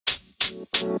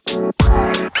Welcome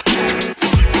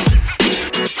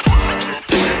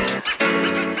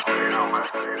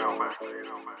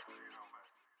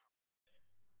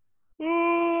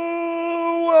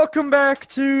back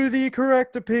to the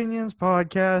Correct Opinions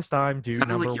podcast. I'm dude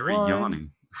Sounded number like you were one.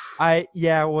 yawning. I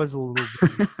was a little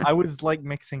bit. I was like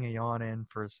mixing a yawn in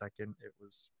for a second.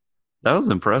 That was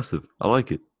impressive. I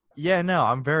like it. Yeah, no,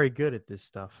 I'm very good at this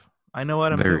stuff. I know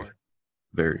what I'm Very, doing.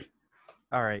 very.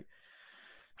 All right.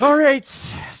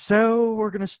 So we're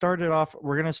gonna start it off.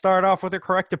 We're gonna start off with a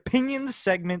Correct Opinions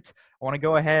segment. I want to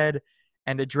go ahead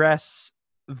and address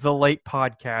the late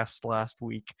podcast last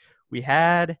week. We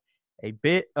had a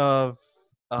bit of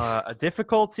a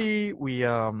difficulty. We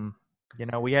had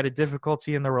a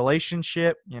difficulty in the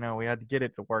relationship. We had to get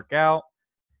it to work out.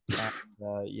 And,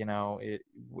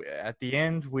 at the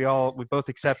end, we both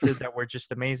accepted that we're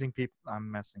just amazing people.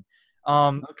 I'm messing.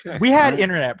 Okay. We had All right.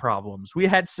 internet problems. We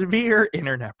had severe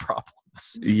internet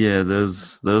problems. Yeah,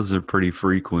 those are pretty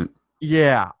frequent.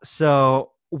 Yeah.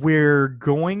 So we're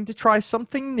going to try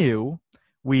something new.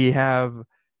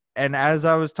 And as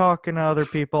I was talking to other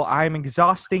people, I'm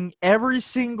exhausting every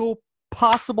single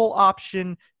possible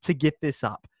option to get this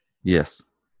up. Yes.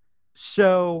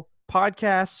 So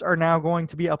podcasts are now going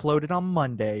to be uploaded on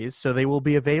Mondays, so they will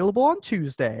be available on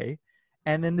Tuesday.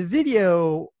 And then the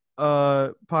video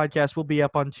podcast will be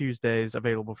up on Tuesdays,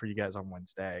 available for you guys on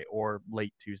Wednesday or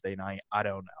late Tuesday night. I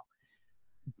don't know.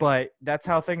 But that's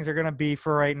how things are going to be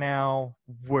for right now.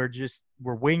 We're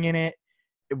winging it.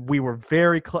 We were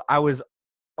very close. I was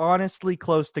honestly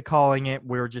close to calling it.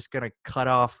 We were just going to cut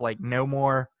off, like, no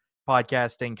more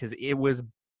podcasting because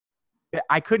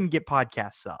I couldn't get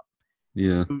podcasts up.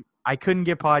 Yeah. I couldn't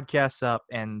get podcasts up,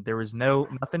 and there was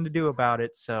nothing to do about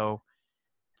it. So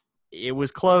it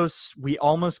was close. We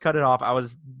almost cut it off. I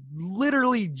was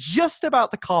literally just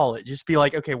about to call it, just be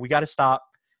like, okay, we got to stop.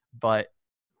 But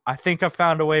I think I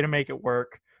found a way to make it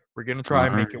work. We're going to try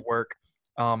and make it work.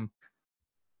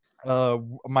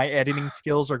 My editing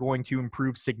skills are going to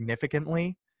improve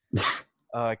significantly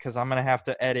because I'm going to have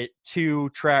to edit 2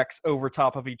 tracks over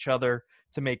top of each other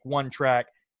to make one track.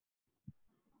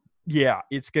 Yeah,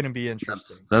 it's going to be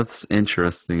interesting. That's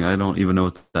interesting. I don't even know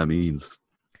what that means.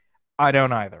 I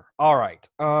don't either. All right.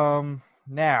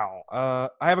 Now, I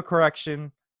have a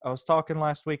correction. I was talking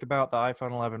last week about the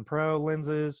iPhone 11 Pro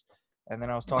lenses, and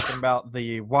then I was talking about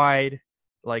the wide,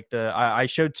 like I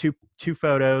showed two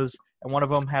photos, and one of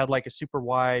them had like a super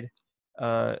wide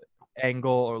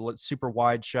angle or super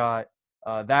wide shot.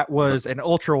 That was an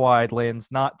ultra wide lens,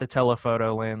 not the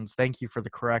telephoto lens. Thank you for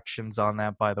the corrections on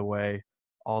that, by the way.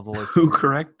 All the listeners. Who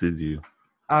corrected you?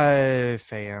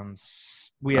 Fans.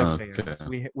 We have fans.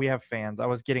 We have fans. I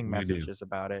was getting messages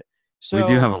about it. So we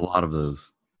do have a lot of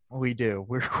those. We do.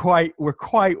 We're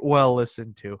quite well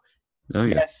listened to. Oh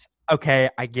yeah. Yes.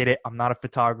 Okay, I get it. I'm not a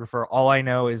photographer. All I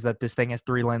know is that this thing has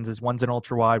 3 lenses. One's an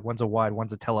ultra wide, one's a wide,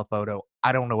 one's a telephoto.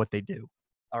 I don't know what they do.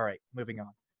 All right, moving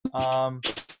on.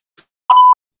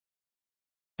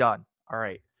 Done. All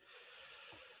right.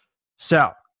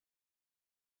 So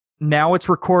now it's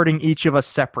recording each of us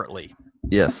separately.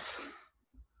 Yes.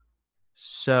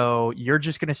 So you're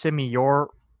just going to send me your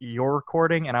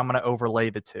recording, and I'm going to overlay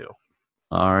the 2.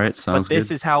 All right, sounds good. But this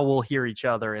is how we'll hear each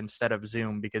other instead of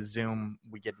Zoom, because Zoom,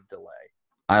 we get a delay.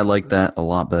 I like that a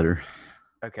lot better.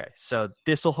 Okay, so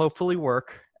this will hopefully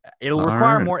work. It'll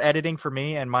require more editing for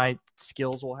me, and my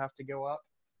skills will have to go up.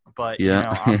 But,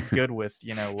 I'm good with,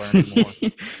 learning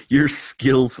more. Your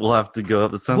skills will have to go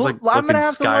up. It sounds like fucking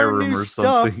Skyrim or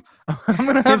something. I'm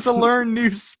going to have to learn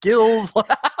new skills.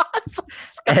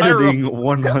 Editing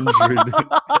 100.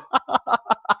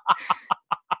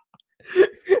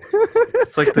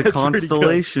 It's like the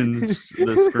constellations,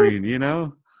 the screen,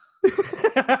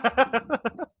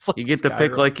 Like you get Skyrim. to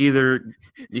pick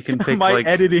you can pick my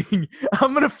editing.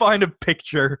 I'm going to find a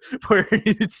picture where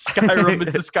it's Skyrim.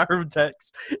 It's the Skyrim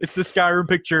text. It's the Skyrim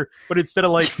picture, but instead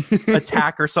of like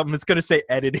attack or something, it's going to say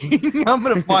editing. I'm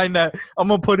going to find that. I'm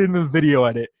going to put it in the video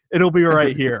edit. It'll be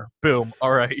right here. Boom.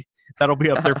 All right. That'll be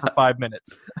up there for 5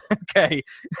 minutes. Okay.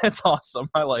 That's awesome.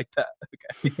 I like that.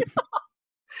 Okay.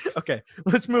 Okay.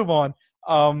 Let's move on.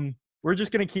 We're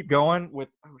just going to keep going with,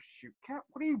 oh shoot, Cat,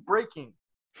 what are you breaking?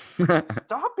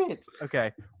 Stop it.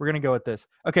 Okay. We're going to go with this.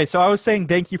 Okay. So I was saying,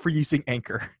 thank you for using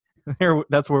Anchor.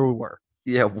 That's where we were.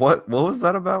 Yeah. What was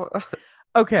that about?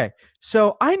 Okay.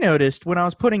 So I noticed when I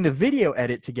was putting the video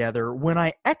edit together, when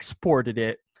I exported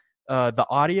it, the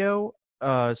audio,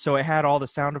 so it had all the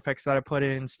sound effects that I put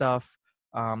in and stuff,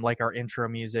 like our intro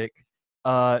music,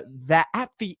 that at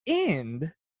the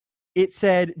end, it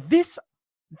said this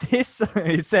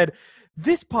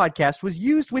podcast was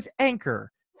used with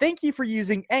Anchor. thank you for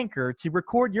using Anchor to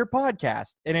record your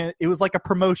podcast. And it was like a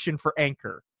promotion for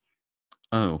Anchor.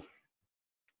 Oh.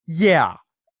 Yeah.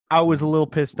 I was a little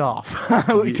pissed off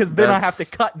because then I have to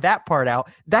cut that part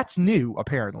out. That's new,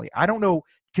 apparently. I don't know,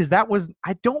 because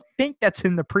I don't think that's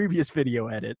in the previous video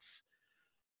edits.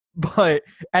 But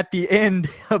at the end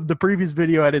of the previous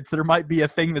video edits, there might be a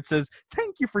thing that says,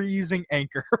 thank you for using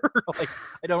Anchor. Like,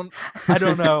 I don't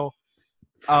know.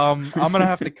 I'm going to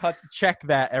have to check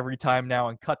that every time now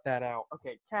and cut that out.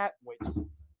 Okay, Cat, wait. Cat,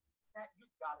 you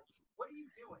got it. What are you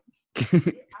doing?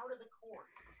 Get out of the cord.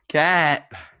 Cat,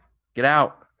 get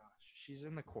out. She's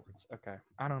in the cords. Okay.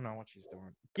 I don't know what she's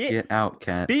doing. Get out,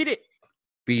 Cat. Beat it.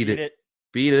 Beat it.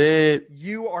 Beat it.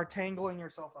 You are tangling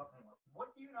yourself up.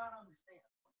 What do you not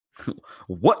understand?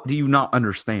 What do you not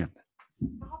understand?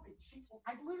 Stop it.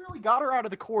 I literally got her out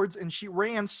of the cords and she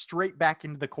ran straight back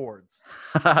into the cords.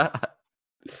 Go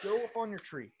up on your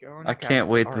tree. I can't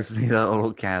wait to see that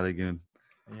little cat again.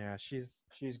 Yeah, she's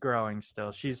growing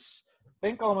still. She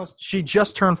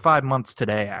just turned 5 months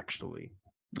today, actually.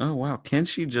 Oh, wow.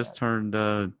 Kenshi just turned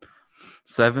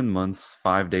 7 months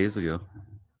 5 days ago.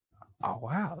 Oh,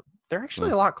 wow. They're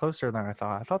actually a lot closer than I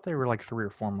thought. I thought they were like 3 or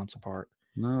 4 months apart.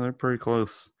 No, they're pretty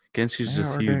close. Kenshi's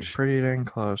just huge. Pretty dang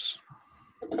close.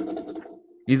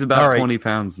 He's about 20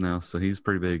 pounds now, so he's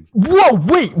pretty big. Whoa,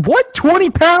 wait, what? 20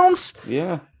 pounds?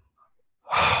 Yeah.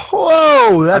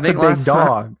 Whoa, that's a big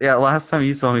dog. Last time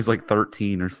you saw him, he's like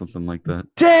 13 or something like that.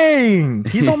 Dang!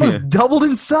 He's almost doubled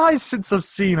in size since I've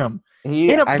seen him.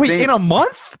 In a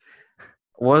month?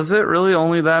 Was it really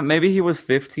only that? Maybe he was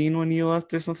 15 when you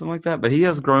left or something like that, but he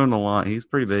has grown a lot. He's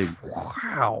pretty big.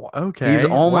 Wow, okay. He's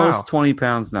almost 20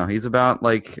 pounds now. He's about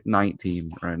like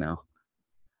 19 right now.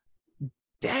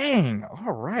 Dang,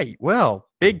 all right. Well,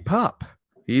 big pup.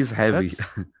 He's heavy.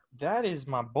 That is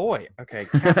my boy. Okay,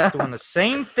 Cat's doing the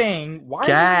same thing. Why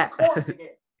Cat. Are you again?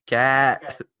 Cat.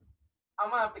 Okay. I'm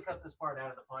going to have to cut this part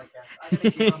out of the podcast. I'm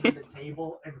going to get under the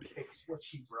table and fix what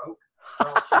she broke, or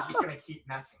else she's just going to keep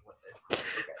messing with it.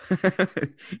 Okay.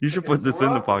 You should put this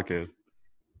in the podcast.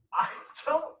 I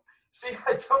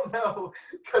don't know,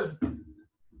 because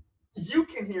you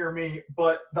can hear me,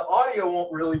 but the audio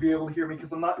won't really be able to hear me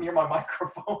because I'm not near my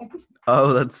microphone.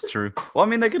 Oh, that's true. Well, I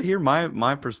mean, they could hear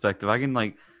my perspective. I can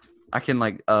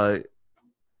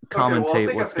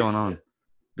commentate what's going on.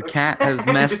 The cat has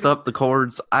messed up the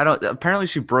cords. Apparently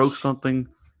she broke something.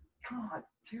 God,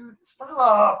 dude,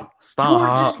 stop.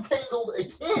 Stop. You're getting tangled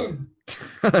again.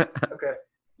 Okay.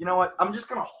 You know what? I'm just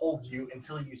going to hold you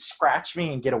until you scratch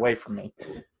me and get away from me.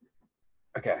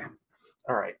 Okay.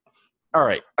 All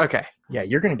right. Okay. Yeah,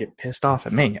 you're going to get pissed off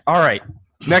at me. All right.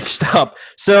 Next up.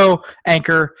 So,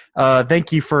 Anchor.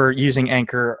 Thank you for using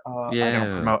Anchor. I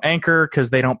don't promote Anchor because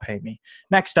they don't pay me.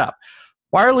 Next up.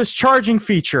 Wireless charging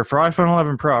feature for iPhone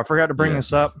 11 Pro. I forgot to bring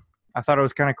this up. I thought it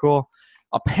was kind of cool.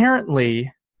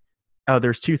 Apparently,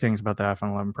 there's 2 things about the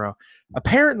iPhone 11 Pro.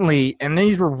 Apparently, and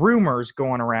these were rumors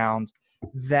going around,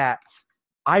 that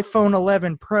iPhone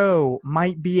 11 Pro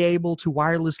might be able to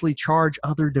wirelessly charge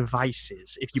other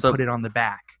devices if you put it on the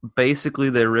back. Basically,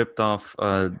 they ripped off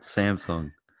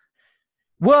Samsung.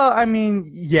 Well, I mean,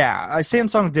 yeah,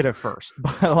 Samsung did it first.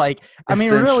 But,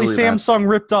 really, Samsung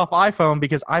ripped off iPhone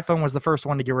because iPhone was the first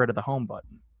one to get rid of the home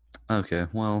button. Okay,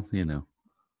 well, you know.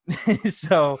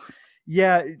 So,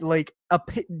 yeah,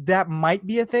 that might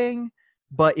be a thing,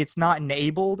 but it's not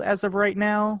enabled as of right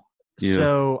now. Yeah.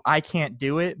 So I can't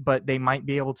do it, but they might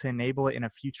be able to enable it in a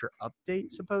future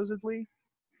update, supposedly.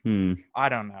 I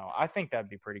don't know. I think that'd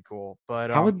be pretty cool.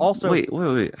 But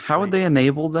wait. How would they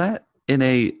enable that in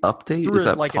a update? Is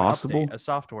that possible? A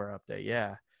software update,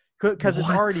 yeah. Because it's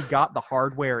already got the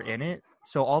hardware in it.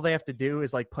 So all they have to do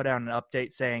is put out an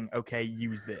update saying, okay,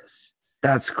 use this.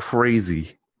 That's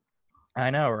crazy. I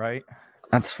know, right?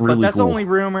 That's really cool. But that's only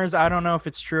rumors. I don't know if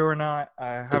it's true or not.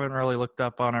 I haven't really looked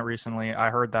up on it recently. I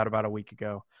heard that about a week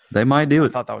ago. They might do it. I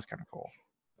thought that was kind of cool.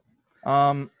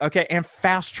 Okay, and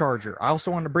fast charger. I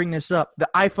also wanted to bring this up. The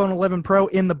iPhone 11 Pro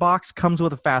in the box comes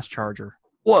with a fast charger.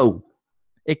 Whoa.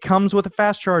 It comes with a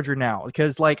fast charger now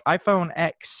because iPhone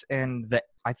X and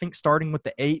I think starting with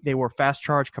the 8, they were fast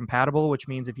charge compatible, which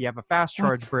means if you have a fast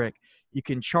charge brick, you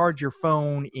can charge your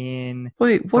phone in.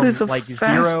 Wait, what is a fast?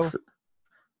 0.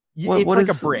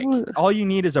 It's a brick. All you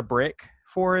need is a brick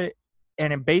for it,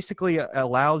 and it basically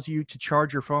allows you to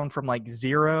charge your phone from around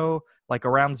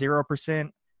 0%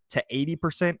 to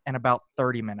 80% in about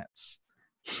 30 minutes.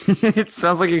 It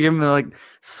sounds like you're giving me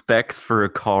specs for a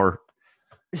car.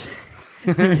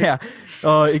 Yeah.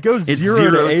 It goes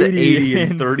 0 to 80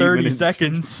 in 30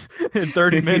 seconds. In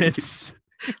 30 minutes.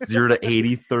 0 to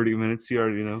 80, 30 minutes. You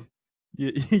already know.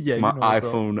 Yeah. It's my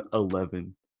iPhone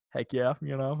 11. heck yeah,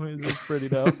 it's pretty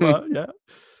dope. Yeah.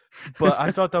 But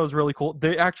I thought that was really cool.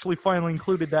 They actually finally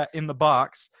included that in the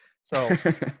box, so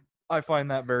I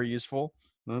find that very useful.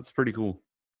 That's pretty cool.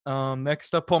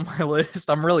 Next up on my list,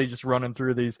 I'm really just running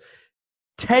through these.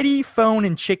 Teddy, phone,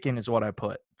 and chicken is what I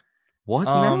put. What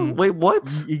now? Wait, what?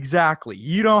 Exactly.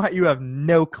 You have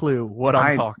no clue what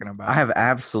I'm talking about. I have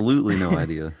absolutely no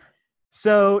idea.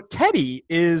 So Teddy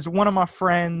is one of my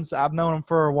friends. I've known him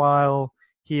for a while.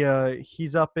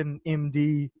 He's up in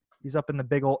MD. He's up in the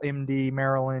big old MD,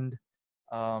 Maryland.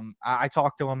 I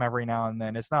talk to him every now and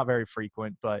then. It's not very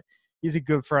frequent, but he's a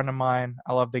good friend of mine.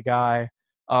 I love the guy.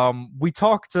 We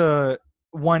talked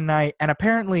one night, and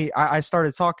apparently I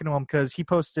started talking to him because he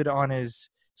posted on his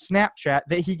Snapchat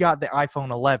that he got the iPhone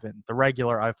 11, the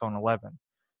regular iPhone 11.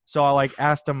 So I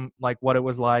asked him what it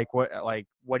was like,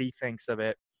 what he thinks of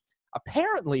it.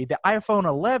 Apparently, the iPhone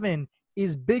 11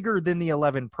 is bigger than the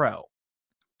 11 Pro.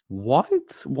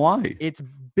 What? Why? It's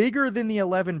bigger than the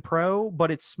 11 Pro,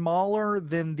 but it's smaller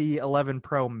than the 11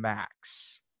 Pro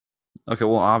Max. Okay,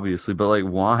 well, obviously, but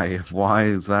why? Why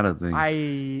is that a thing?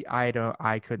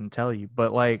 I couldn't tell you,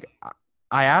 but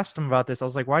I asked him about this. I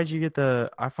was like, "Why did you get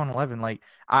the iPhone 11?"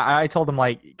 I told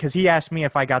him because he asked me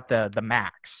if I got the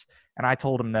Max, and I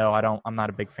told him no, I don't. I'm not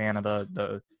a big fan of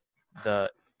the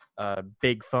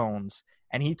big phones.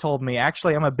 And he told me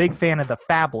actually I'm a big fan of the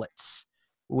phablets,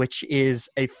 which is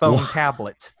a phone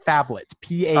tablet. Phablet,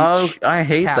 PH. Oh, I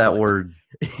hate tablet. That word.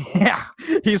 Yeah,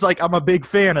 he's like, I'm a big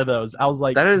fan of those. I was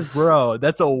like, bro,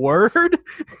 that's a word.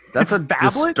 That's a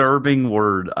disturbing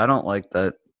word. I don't like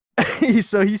that.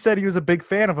 So he said he was a big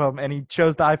fan of them, and he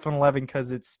chose the iPhone 11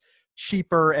 because it's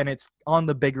cheaper and it's on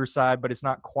the bigger side, but it's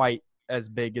not quite as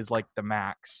big as the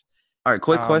Max. All right,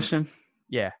 quick question.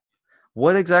 Yeah.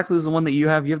 What exactly is the one that you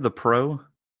have? You have the Pro?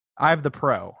 I have the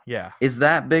Pro, yeah. Is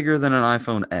that bigger than an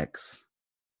iPhone X?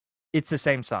 It's the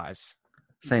same size.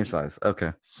 Same size,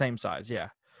 okay. Same size, yeah.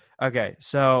 Okay,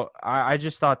 so I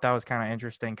just thought that was kind of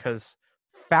interesting because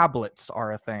phablets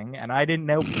are a thing, and I didn't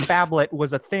know phablet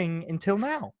was a thing until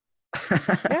now.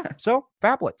 Yeah, so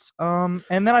phablets.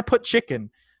 And then I put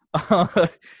chicken.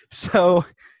 So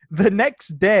the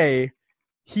next day,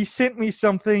 he sent me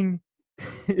something.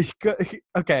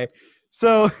 Okay,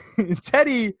 so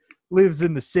Teddy lives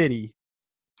in the city,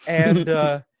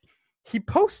 and he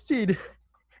posted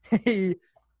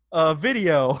a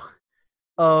video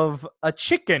of a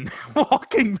chicken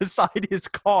walking beside his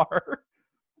car.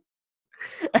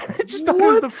 And I just thought it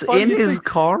was the funniest in his thing.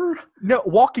 car? No,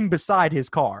 walking beside his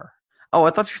car. Oh,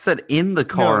 I thought you said in the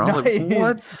car. No, I was like,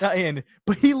 what? Not in.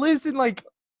 But he lives in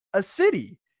a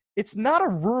city. It's not a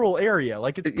rural area.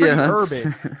 It's pretty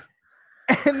urban.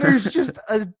 And there's just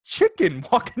a chicken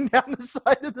walking down the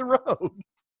side of the road.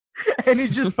 And he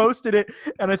just posted it.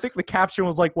 And I think the caption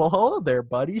was like, well, hello there,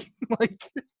 buddy.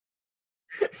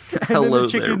 Hello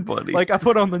there, buddy. I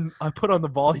put on the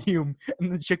volume,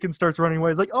 and the chicken starts running away.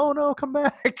 It's like, oh no, come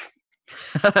back.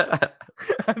 I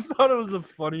thought it was the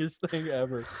funniest thing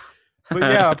ever. But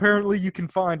yeah, apparently you can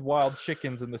find wild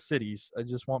chickens in the cities. I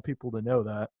just want people to know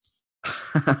that.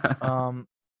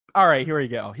 All right, here we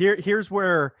go. Here's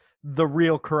where the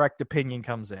real correct opinion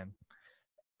comes in.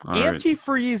 All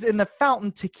antifreeze in the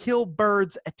fountain to kill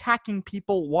birds attacking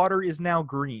people. Water is now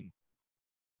green.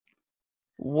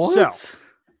 What? So,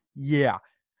 yeah.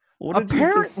 What did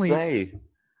apparently, you just say?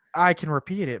 I can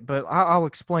repeat it, but I'll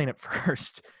explain it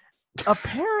first.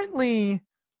 Apparently,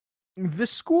 the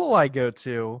school I go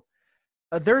to,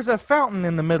 there's a fountain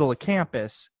in the middle of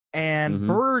campus, and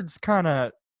birds kind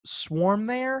of swarm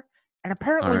there. And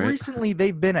apparently, recently,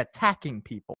 they've been attacking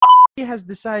people. He has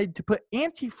decided to put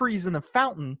antifreeze in the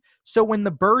fountain, so when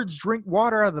the birds drink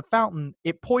water out of the fountain,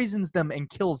 it poisons them and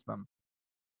kills them.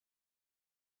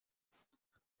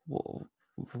 Whoa.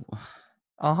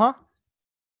 Uh-huh.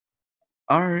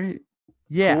 All right.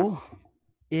 Yeah. Cool.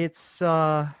 It's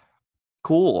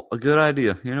cool. A good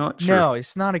idea. You know what? Sure. No,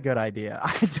 it's not a good idea.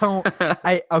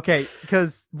 Okay,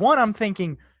 because one, I'm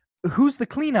thinking, who's the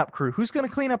cleanup crew? Who's going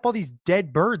to clean up all these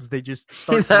dead birds they just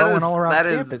start throwing all around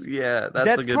campus?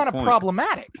 That's kind of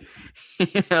problematic.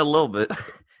 Yeah, a little bit.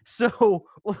 So,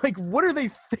 what are they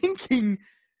thinking?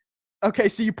 Okay,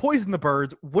 so you poison the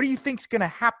birds. What do you think's going to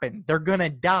happen? They're going to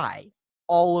die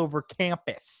all over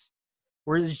campus,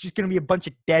 where there's just going to be a bunch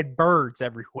of dead birds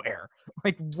everywhere.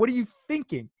 What are you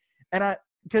thinking? And I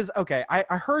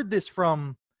heard this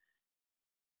from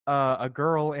a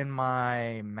girl in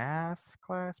my math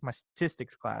class, my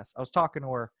statistics class. I was talking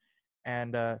to her,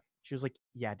 and she was like,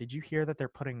 yeah, did you hear that they're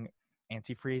putting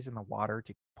antifreeze in the water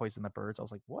to poison the birds? I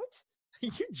was like, what?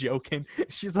 You joking?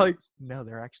 She's like, no,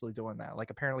 they're actually doing that. Like,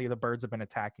 apparently the birds have been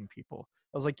attacking people.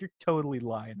 I was like, you're totally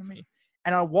lying to me.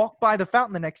 And I walked by the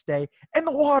fountain the next day, and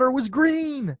the water was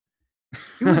green.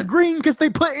 It was green because they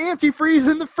put antifreeze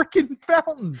in the freaking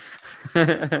fountain.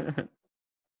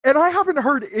 And I haven't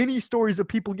heard any stories of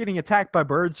people getting attacked by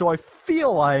birds, so I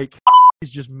feel like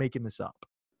he's just making this up.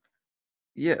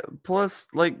 Yeah, plus,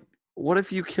 like, what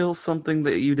if you kill something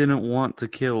that you didn't want to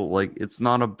kill? Like, it's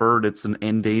not a bird, it's an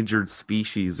endangered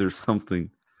species or something.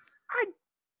 I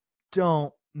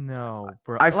don't know,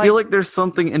 bro. I feel like there's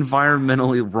something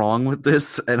environmentally wrong with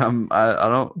this, and I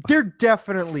don't. There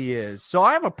definitely is. So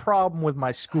I have a problem with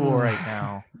my school right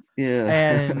now. Yeah.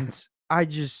 And I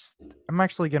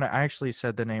actually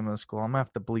said the name of the school. I'm gonna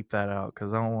have to bleep that out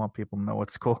because I don't want people to know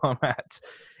what school I'm at.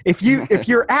 If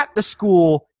you're at the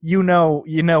school, you know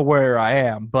where I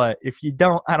am. But if you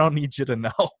don't, I don't need you to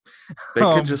know. They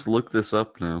could just look this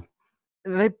up now.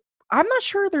 I'm not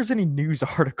sure there's any news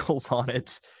articles on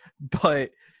it,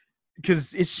 but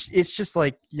because it's just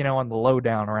like, on the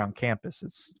lowdown around campus,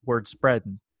 it's word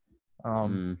spreading.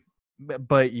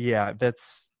 But yeah,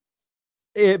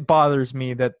 it bothers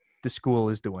me that the school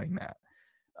is doing that.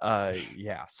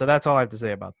 Yeah, so that's all I have to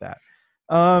say about that.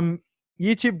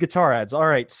 YouTube guitar ads. All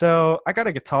right, so I got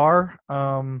a guitar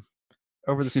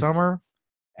over the summer,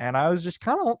 and I was just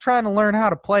kind of trying to learn how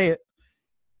to play it.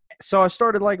 So I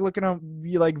started looking up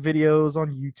videos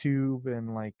on YouTube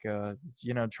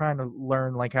and trying to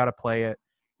learn how to play it.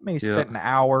 Maybe spent an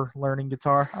hour learning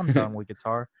guitar. I'm done with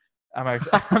guitar.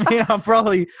 I'll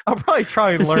probably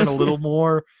try and learn a little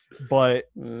more, but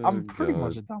I'm pretty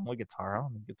much done with guitar. I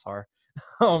don't need guitar.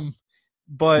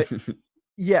 But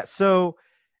yeah, so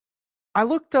I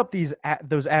looked up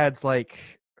those ads I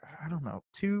don't know,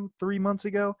 2-3 months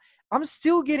ago. I'm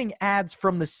still getting ads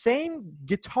from the same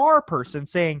guitar person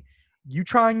saying, "You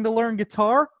trying to learn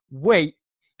guitar? Wait,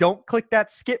 don't click that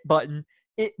skip button."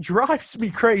 It drives me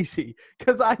crazy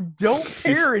because I don't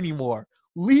care anymore.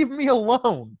 Leave me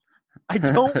alone. I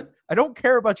don't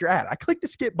care about your ad. I click the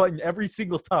skip button every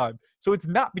single time, so it's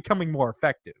not becoming more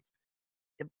effective.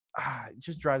 It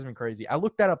just drives me crazy. I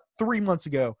looked that up 3 months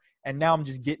ago, and now I'm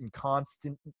just getting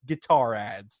constant guitar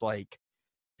ads.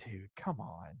 Dude, come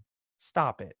on,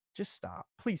 stop it. Just stop.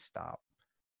 Please stop.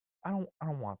 I don't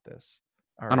want this.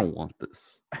 All right. I don't want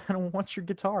this. I don't want your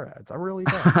guitar ads. I really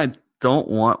don't. I don't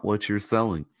want what you're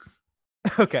selling.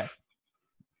 Okay.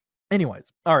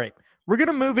 Anyways, all right. We're going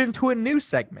to move into a new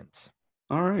segment.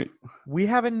 All right.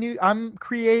 I'm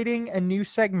creating a new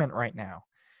segment right now.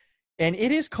 And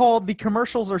it is called the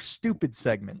Commercials Are Stupid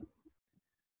segment.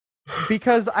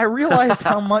 Because I realized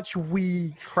how much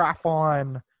we crap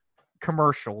on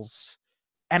commercials.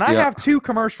 And I have 2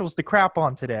 commercials to crap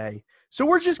on today. So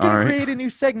we're just going to create a new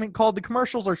segment called the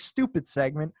Commercials Are Stupid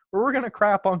segment, where we're going to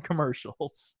crap on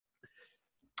commercials.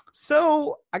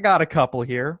 So I got a couple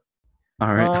here.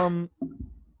 All right.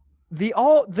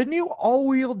 The new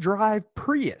all-wheel drive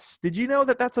Prius. Did you know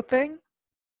that that's a thing?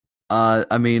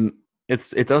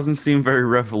 It doesn't seem very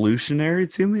revolutionary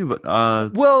to me, but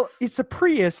well, it's a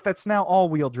Prius that's now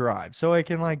all-wheel drive, so it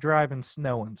can drive in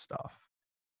snow and stuff.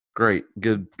 Great.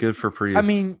 Good for Prius. I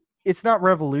mean, it's not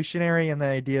revolutionary in the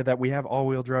idea that we have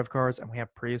all-wheel drive cars and we have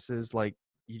Priuses.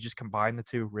 You just combine the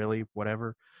two, really,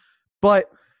 whatever. But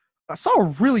I saw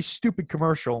a really stupid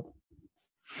commercial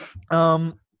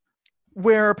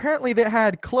where apparently they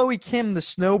had Chloe Kim, the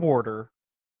snowboarder.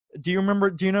 Do you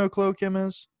know who Chloe Kim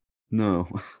is? No.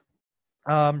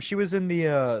 She was in the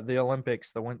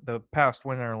Olympics, the past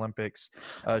Winter Olympics.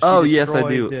 Yes, I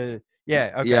do.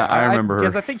 Yeah, okay. Yeah, I remember her.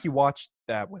 Because I think you watched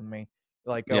that with me.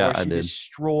 Where she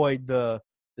destroyed the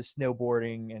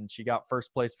snowboarding and she got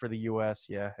first place for the U.S.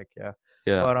 Yeah, heck yeah.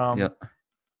 Yeah. But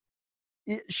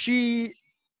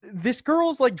this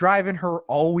girl's driving her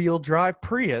all-wheel drive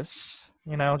Prius,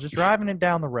 just driving it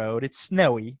down the road. It's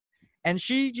snowy. And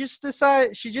she just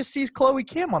sees Chloe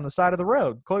Kim on the side of the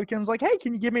road. Chloe Kim's like, "Hey,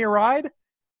 can you give me a ride?"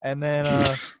 And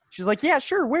then she's like, "Yeah,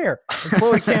 sure, where?" And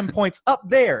Chloe Kim points up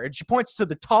there, and she points to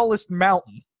the tallest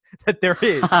mountain that there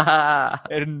is.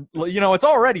 And, it's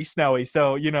already snowy,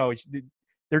 so,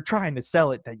 they're trying to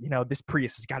sell it that, this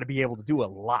Prius has got to be able to do a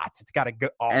lot. It's got to go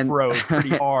off-road pretty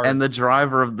hard. And the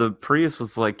driver of the Prius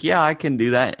was like, "Yeah, I can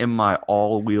do that in my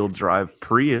all-wheel drive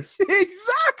Prius."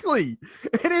 Exactly.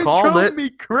 And it drove me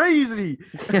crazy.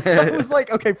 I was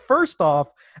like, okay, first off,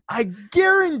 I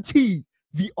guarantee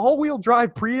the all-wheel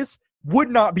drive Prius would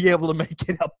not be able to make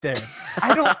it up there.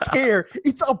 I don't care.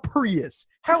 It's a Prius.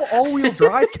 How all-wheel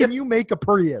drive can you make a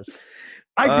Prius?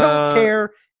 I don't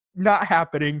care. not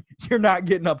happening. You're not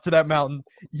getting up to that mountain.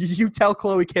 You tell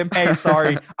Chloe Kim, hey,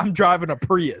 sorry, I'm driving a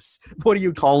Prius. What do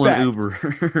you expect? Call an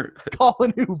Uber. Call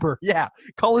an Uber. Yeah.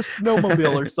 Call a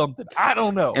snowmobile or something. I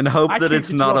don't know. And hope I that can't it's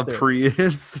get you not a up there.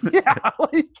 Prius. Yeah.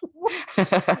 Like,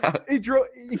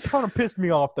 it kind of pissed me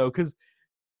off, though, because,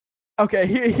 okay,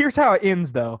 here's how it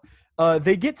ends, though.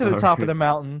 They get to the top of the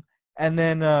mountain, and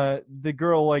then the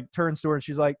girl, like, turns to her, and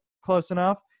she's like, close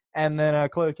enough? And then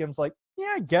Chloe Kim's like,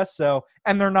 yeah, I guess so.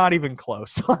 And they're not even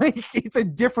close. Like, it's a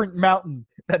different mountain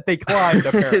that they climbed,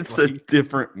 apparently. It's a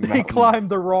different mountain. They climbed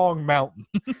the wrong mountain.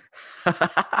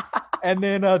 And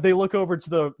then they look over to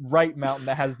the right mountain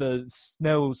that has the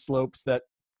snow slopes that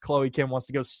Chloe Kim wants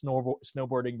to go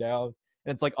snowboarding down.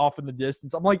 And it's, like, off in the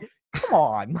distance. I'm like, come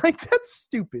on. Like, that's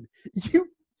stupid.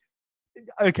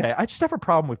 Okay, I just have a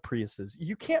problem with Priuses.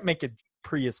 You can't make a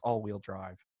Prius all-wheel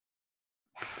drive.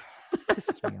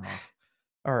 Pisses me off.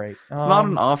 All right. It's not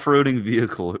an off-roading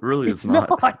vehicle. It really is not.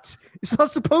 It's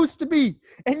not supposed to be.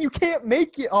 And you can't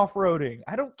make it off-roading.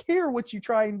 I don't care what you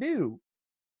try and do.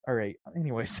 All right.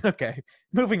 Anyways, okay.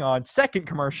 Moving on. Second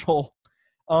commercial.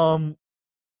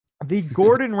 The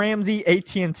Gordon Ramsay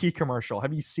AT&T commercial.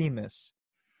 Have you seen this?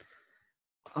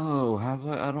 Oh, have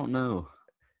I? I don't know.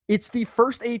 It's the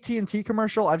first AT&T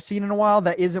commercial I've seen in a while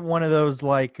that isn't one of those,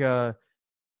 like,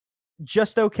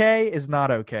 just okay is not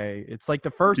okay. It's like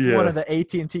the first one of the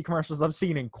AT&T commercials I've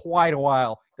seen in quite a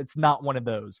while that's not one of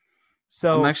those.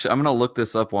 So I'm going to look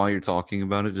this up while you're talking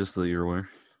about it, just so that you're aware.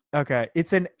 Okay.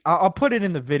 I'll put it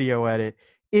in the video edit.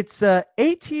 It's a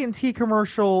AT&T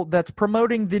commercial that's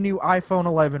promoting the new iPhone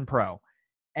 11 Pro.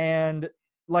 And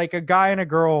like a guy and a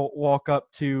girl walk up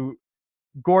to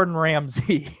Gordon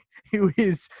Ramsay, who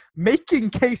is making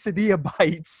quesadilla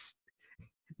bites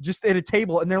just at a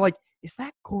table. And they're like, is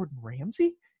that Gordon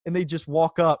Ramsay? And they just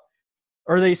walk up,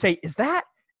 or they say, is that?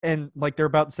 And like, they're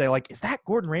about to say, like, is that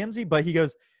Gordon Ramsay? But he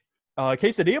goes,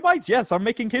 quesadilla bites? Yes, I'm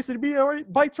making quesadilla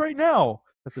bites right now.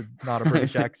 That's not a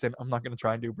British accent. I'm not going to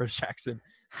try and do a British accent.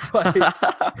 But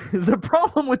the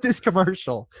problem with this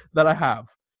commercial that I have,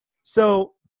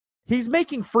 so he's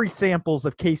making free samples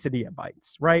of quesadilla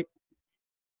bites, right?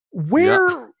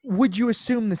 Where would you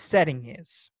assume the setting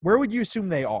is? Where would you assume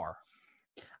they are?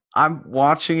 I'm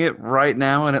watching it right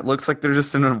now, and it looks like they're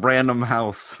just in a random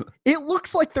house. It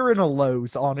looks like they're in a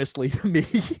Lowe's, honestly, to me.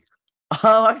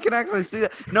 Oh, I can actually see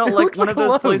that. No, It like looks one like of those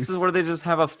Lowe's. places where they just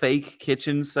have a fake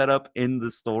kitchen set up in the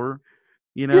store,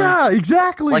 you know? Yeah,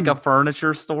 exactly. Like a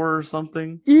furniture store or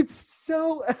something. It's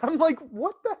so... I'm like,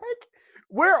 what the heck?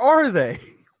 Where are they?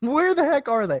 Where the heck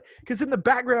are they? Because in the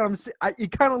background,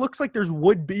 it kind of looks like there's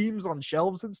wood beams on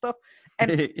shelves and stuff.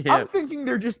 And I'm thinking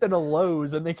they're just in a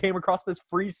Lowe's and they came across this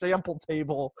free sample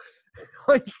table.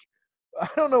 Like, I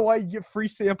don't know why you get free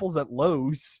samples at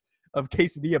Lowe's of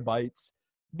quesadilla bites.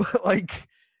 But, like,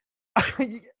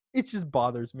 it just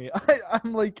bothers me.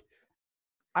 I'm like,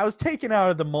 I was taken out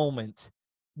of the moment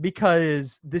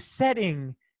because the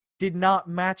setting did not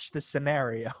match the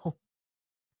scenario.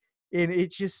 And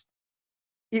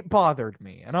it bothered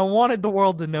me. And I wanted the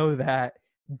world to know that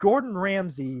Gordon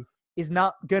Ramsay is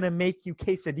not going to make you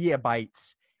quesadilla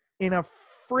bites in a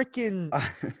freaking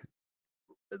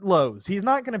Lowe's. He's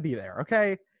not going to be there,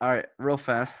 okay? All right, real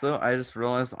fast, though. I just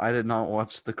realized I did not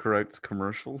watch the correct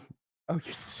commercial. Oh,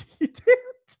 you did?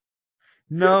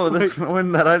 No, this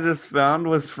one that I just found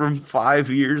was from 5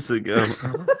 years ago.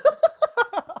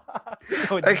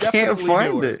 No, I can't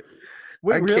find it.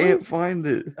 Wait, I can't find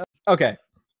it. Okay.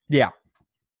 Yeah.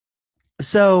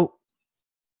 So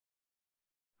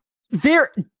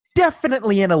they're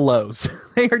definitely in a Lowe's.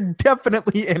 They are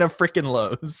definitely in a freaking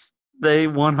Lowe's. They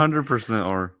 100%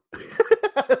 are.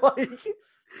 Like,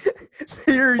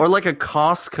 or like a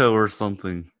Costco or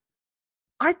something.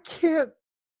 I can't.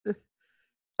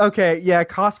 Okay, yeah,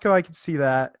 Costco, I can see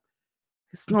that.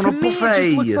 It's not to a me, buffet. It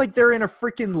just looks like they're in a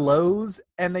freaking Lowe's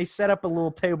and they set up a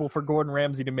little table for Gordon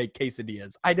Ramsay to make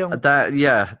quesadillas. I don't. That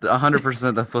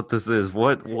 100%. That's what this is.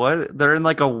 What? They're in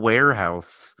like a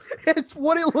warehouse. It's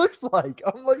what it looks like.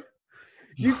 I'm like,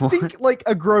 you think like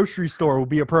a grocery store would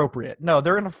be appropriate? No,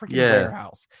 they're in a freaking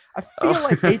warehouse. I feel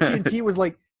like AT&T was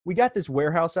like, we got this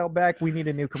warehouse out back. We need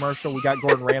a new commercial. We got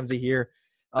Gordon Ramsay here.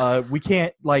 We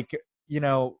can't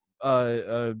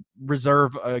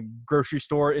reserve a grocery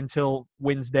store until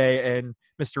Wednesday, and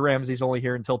Mr. Ramsay's only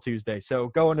here until Tuesday. So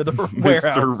go into the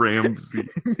warehouse. Mr. Ramsay.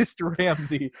 Mr.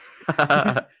 Ramsay.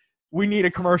 We need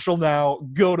a commercial now.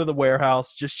 Go to the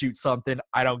warehouse. Just shoot something.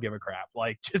 I don't give a crap.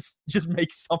 Like, just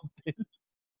make something.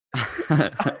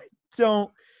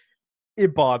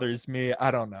 It bothers me.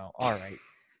 I don't know. All right.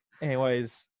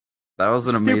 Anyways. That was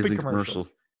an amazing commercial.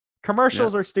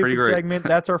 Commercials are pretty stupid great. segment.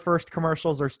 That's our first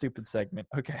commercials are stupid segment.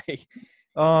 Okay.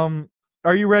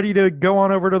 Are you ready to go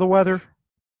on over to the weather?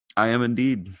 I am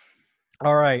indeed.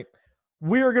 All right.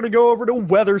 We are going to go over to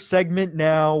weather segment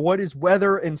now. What is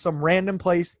weather in some random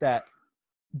place that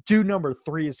dude number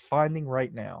 3 is finding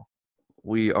right now?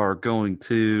 We are going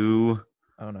to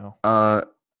Oh, no.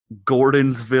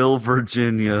 Gordonsville,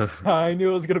 Virginia. I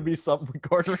knew it was going to be something with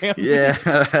Gordon Ramsay.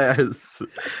 Yes.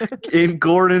 In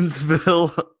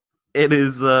Gordonsville, it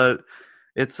is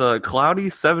it's cloudy,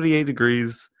 78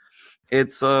 degrees.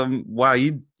 It's wow,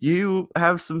 you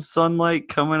have some sunlight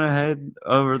coming ahead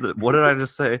over the what did I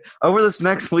just say? Over this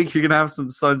next week you're going to have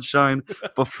some sunshine,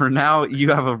 but for now you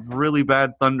have a really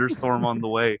bad thunderstorm on the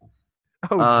way.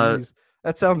 Oh, jeez.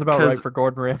 That sounds about right for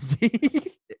Gordon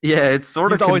Ramsay. Yeah, it's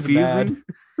sort of confusing. Mad.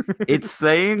 It's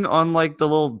saying on like the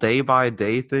little day by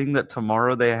day thing that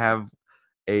tomorrow they have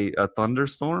a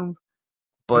thunderstorm,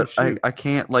 but I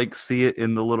can't like see it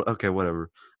in the little. Okay, whatever.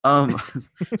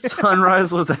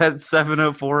 Sunrise was at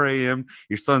 7:04 a.m.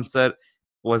 Your sunset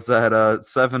was at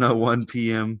 7:01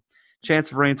 p.m.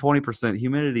 Chance of rain 20%.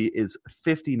 Humidity is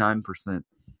 59%.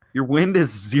 Your wind is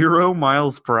 0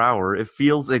 miles per hour. It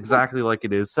feels exactly like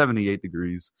it is 78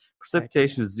 degrees.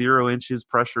 Precipitation is 0 inches.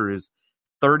 Pressure is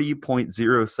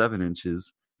 30.07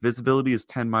 inches. Visibility is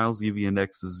 10 miles. UV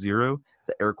index is 0.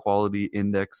 The air quality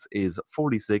index is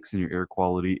 46, and your air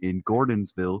quality in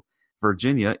Gordonsville,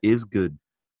 Virginia, is good.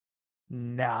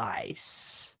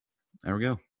 Nice. There we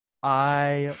go.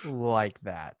 I like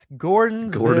that.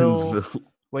 Gordonsville.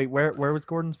 Wait, where was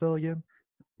Gordonsville again?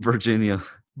 Virginia.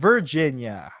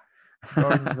 Gordonsville,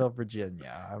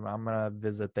 Virginia. I'm gonna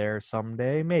visit there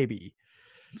someday, maybe.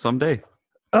 Someday.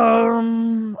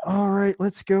 All right,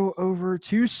 let's go over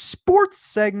to sports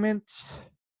segment.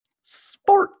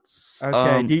 Sports.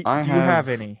 Okay, do you have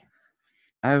any?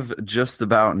 I have just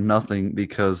about nothing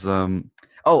because one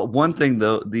thing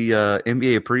though, the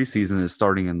NBA preseason is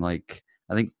starting in like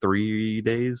I think 3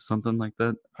 days, something like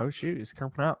that. Oh shoot, it's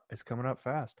coming up. It's coming up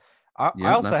fast. I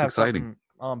also that's have exciting. Something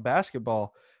on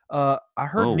basketball. I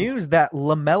heard news that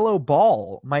LaMelo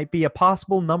Ball might be a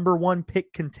possible number 1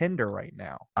 pick contender right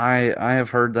now. I have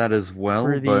heard that as well.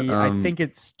 For the I think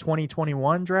it's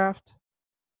 2021 draft.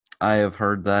 I have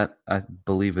heard that. I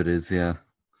believe it is, yeah.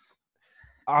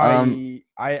 I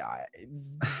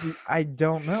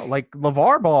don't know. Like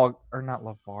LeVar Ball or not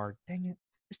LeVar. Dang it.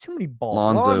 There's too many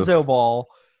balls. Lonzo Ball.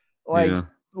 Like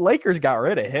Lakers got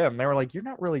rid of him. They were like, you're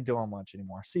not really doing much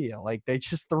anymore. See ya. Like they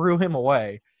just threw him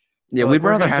away. Yeah, we'd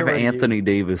rather have Anthony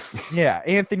Davis. Yeah,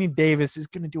 Anthony Davis is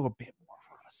going to do a bit more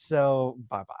for us. So,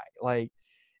 bye-bye. Like,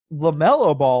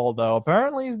 LaMelo Ball, though,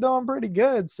 apparently he's doing pretty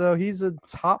good. So, he's a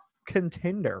top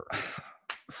contender.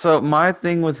 So, my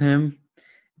thing with him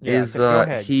is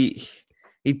he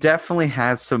definitely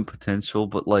has some potential.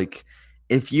 But, like,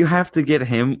 if you have to get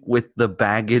him with the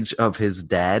baggage of his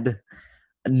dad,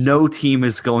 no team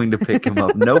is going to pick him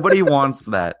up. Nobody wants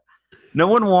that. No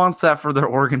one wants that for their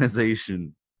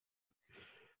organization.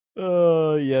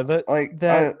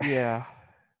 Yeah.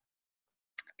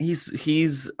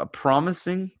 He's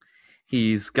promising.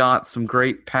 He's got some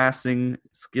great passing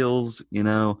skills. You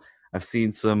know, I've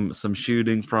seen some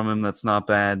shooting from him that's not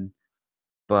bad,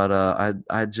 but I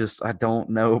don't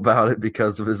know about it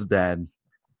because of his dad.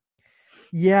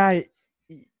 Yeah.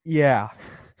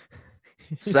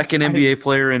 Second NBA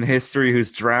player in history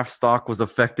whose draft stock was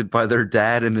affected by their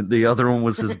dad, and the other one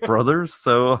was his brother.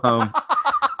 So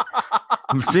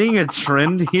I'm seeing a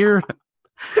trend here.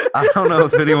 I don't know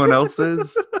if anyone else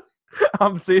is.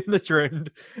 I'm seeing the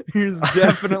trend. Here's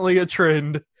definitely a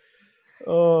trend.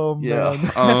 Oh, man.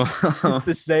 It's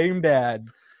the same dad.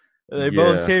 They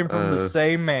both came from the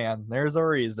same man. There's a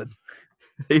reason.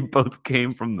 They both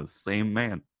came from the same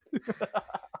man.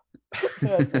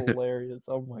 That's hilarious.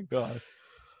 Oh, my God.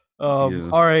 All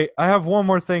right. I have one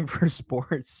more thing for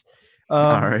sports.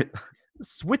 All right.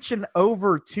 Switching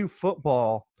over to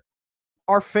football.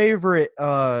 Our favorite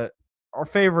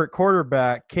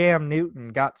quarterback, Cam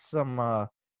Newton, got some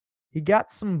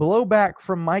blowback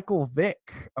from Michael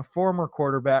Vick, a former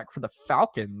quarterback for the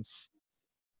Falcons.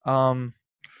 And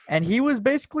he was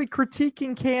basically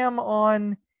critiquing Cam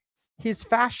on his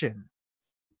fashion.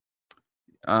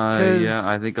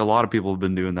 I think a lot of people have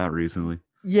been doing that recently.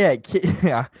 Yeah.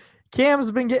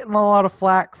 Cam's been getting a lot of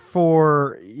flack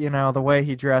for, the way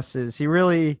he dresses. He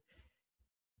really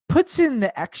puts in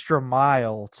the extra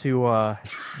mile to,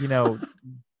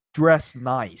 dress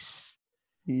nice.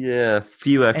 Yeah, a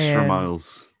few extra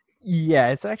miles.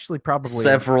 Yeah, it's actually probably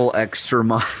several extra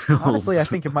miles. Honestly, I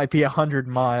think it might be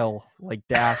 100-mile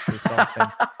dash or something.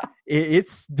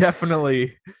 It's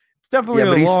definitely a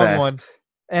long one.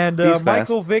 And He's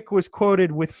Michael fast. Vick was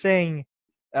quoted with saying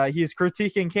he's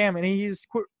critiquing Cam, and he's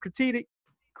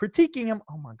critiquing him.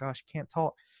 Oh my gosh, can't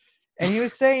talk. And he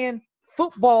was saying,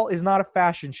 football is not a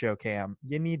fashion show, Cam.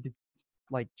 You need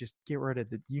to just get rid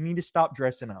of it. You need to stop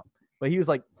dressing up. But he was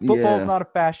like, football's Yeah. not a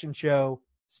fashion show.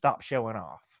 Stop showing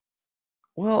off.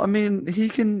 Well, I mean, he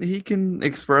can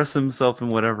express himself in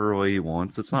whatever way he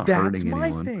wants. It's not That's hurting my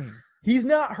anyone. thing. He's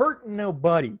not hurting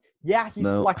nobody. Yeah, he's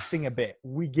No. flexing a bit.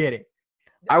 We get it.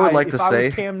 I would like to if I say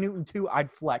was Cam Newton too,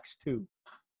 I'd flex too.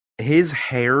 his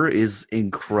hair is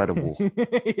incredible.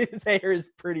 His hair is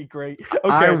pretty great. Okay,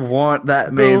 I want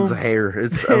that man's Boom. hair.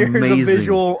 It's there's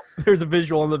amazing. There's a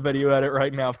visual in the video edit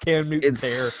right now of Cam Newton's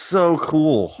It's so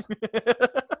cool.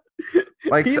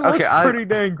 Like, he okay, looks pretty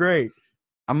dang great.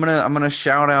 I'm gonna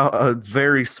shout out a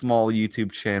very small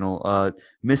YouTube channel,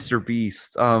 Mr.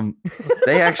 Beast.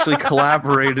 They actually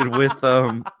collaborated with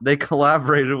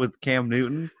Cam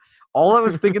Newton. All I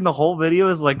was thinking the whole video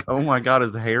is like, oh my god,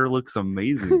 his hair looks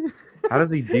amazing. How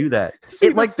does he do that? See,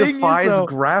 It like the thing is, defies though-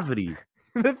 gravity.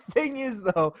 The thing is,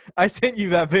 though, I sent you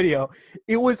that video.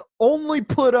 It was only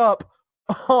put up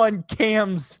on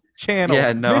Cam's channel.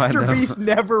 Yeah, no, I Mr. know. Beast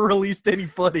never released any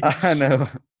footage. I know.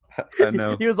 I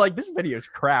know. He was like, "This video's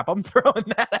crap. I'm throwing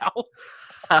that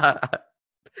out."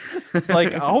 It's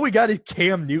like all we got is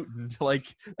Cam Newton. Like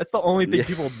that's the only thing Yeah.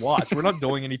 people would watch. We're not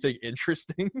doing anything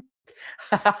interesting.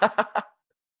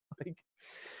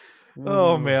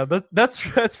 Oh man, that's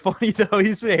funny though.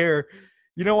 He's here.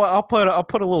 You know what? I'll put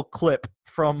a little clip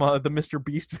from the Mr.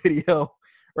 Beast video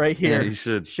right Yeah, here, you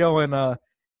should. showing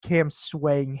Cam's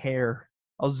swaying hair.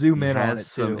 I'll zoom He in on has it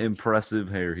some too. impressive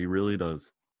hair. He really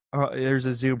does. There's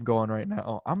a zoom going right now.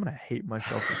 Oh, I'm gonna hate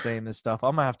myself for saying this stuff.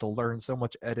 I'm gonna have to learn so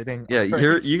much editing. Yeah,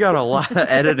 Alright. you got a lot of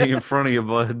editing in front of you,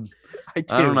 bud. I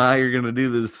do. I don't know how you're gonna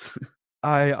do this.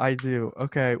 I do.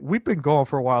 Okay, we've been going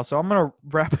for a while, so I'm gonna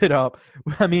wrap it up.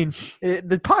 I mean,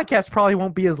 the podcast probably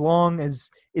won't be as long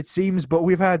as it seems, but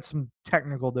we've had some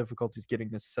technical difficulties getting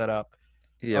this set up.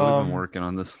 Yeah, we've been Um, working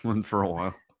on this one for a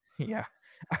while. Yeah,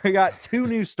 I got 2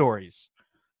 news stories.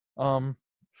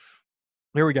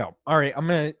 Here we go. All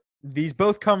right, these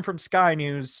both come from Sky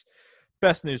News,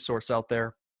 best news source out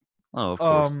there. Oh, of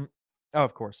course.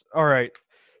 Of course. All right,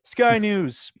 Sky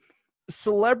News.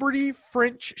 Celebrity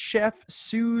French chef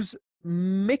sues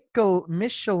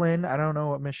Michelin. I don't know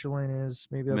what Michelin is.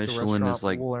 Maybe that's a Michelin restaurant. is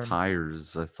like We'll learn.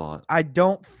 tires, I thought. I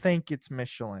don't think it's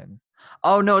Michelin.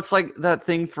 Oh no, it's like that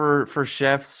thing for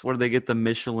chefs where they get the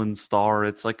Michelin star.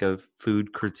 It's like a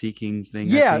food critiquing thing.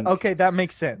 I Yeah, think. okay, that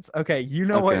makes sense. Okay, you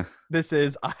know what this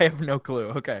is. I have no clue.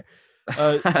 Okay.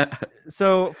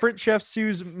 So French chef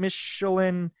sues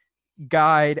Michelin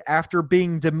guide after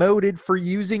being demoted for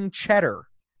using cheddar.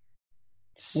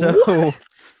 So What?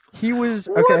 he was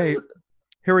What? okay.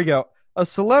 Here we go. A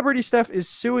celebrity chef is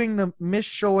suing the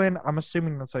Michelin. I'm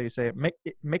assuming that's how you say it.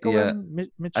 Michelin.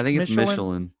 I think it's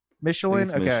Michelin. Michelin.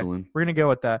 I think Okay, it's Michelin. we're gonna go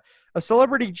with that. A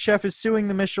celebrity chef is suing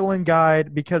the Michelin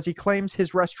Guide because he claims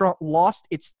his restaurant lost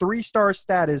its 3-star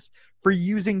status for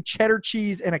using cheddar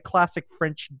cheese in a classic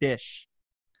French dish.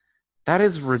 That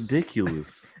is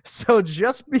ridiculous. So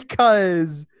just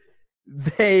because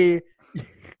they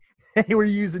were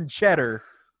using cheddar,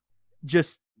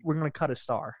 we're gonna cut a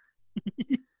star.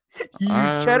 You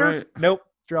use cheddar? Alright. Nope.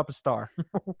 Drop a star.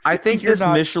 I think You're this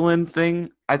not- Michelin thing,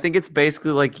 I think it's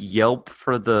basically like Yelp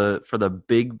for the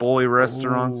big boy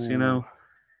restaurants, you know? Ooh,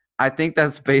 I think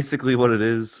that's basically what it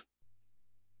is.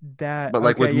 that. But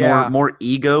like okay, with yeah. more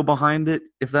ego behind it,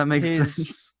 if that makes His-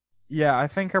 sense. Yeah, I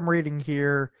think I'm reading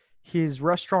here. His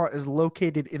restaurant is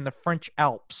located in the French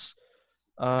Alps.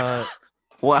 Wow.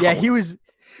 Yeah, he was.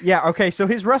 Yeah, okay. So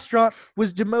his restaurant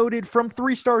was demoted from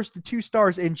 3 stars to 2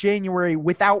 stars in January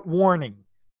without warning,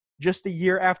 just a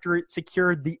year after it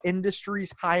secured the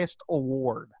industry's highest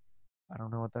award. I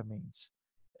don't know what that means.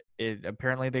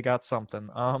 Apparently they got something.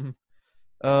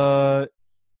 The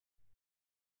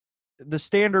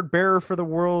standard bearer for the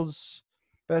world's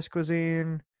best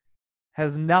cuisine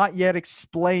has not yet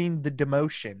explained the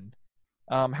demotion.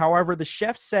 However, the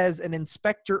chef says an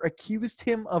inspector accused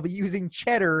him of using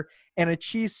cheddar and a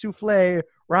cheese souffle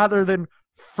rather than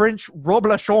French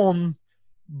Reblochon,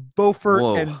 Beaufort,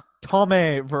 Whoa. and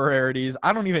Tome varieties.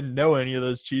 I don't even know any of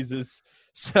those cheeses.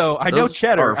 So I know Those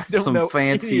cheddar. are I don't some know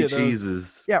fancy any of those.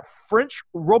 cheeses. Yeah, French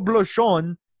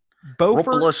Reblochon, Beaufort,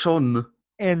 Reblochon.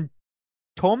 and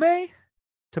Tome?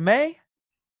 Tome? I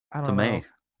don't know. Tome.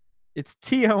 It's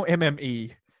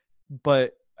Tomme,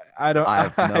 but I don't. I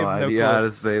have no idea clue. how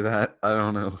to say that. I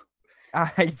don't know.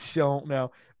 I don't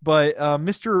know. But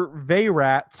Mr.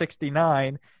 Veyrat,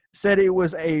 69, said it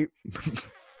was a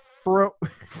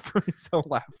Don't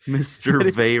laugh. Mr.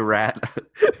 Veyrat.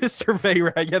 Mr.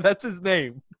 Veyrat. Yeah, that's his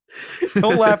name.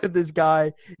 Don't laugh at this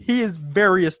guy. He is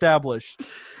very established.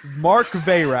 Mark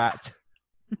Veyrat.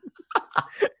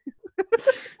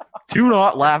 Do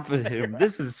not laugh at him.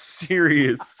 This is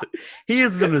serious. He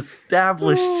is an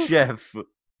established chef.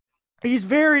 He's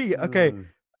very okay.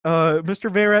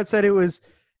 Mr. Veyrat said it was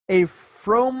a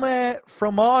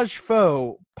fromage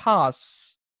faux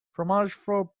pas. Fromage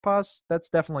faux pas. That's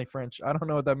definitely French. I don't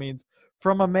know what that means.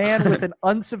 From a man with an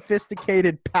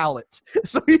unsophisticated palate.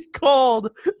 So he called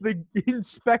the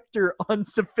inspector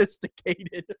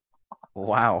unsophisticated.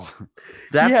 Wow,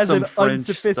 that's he has some an French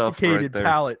unsophisticated stuff right there.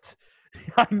 palate.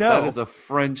 I know. That is a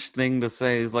French thing to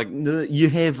say. It's like, no, you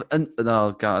have an.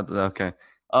 Oh God. Okay.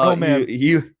 Oh man,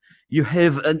 you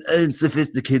have an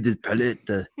unsophisticated palate.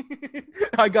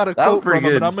 I got a That was quote pretty from him,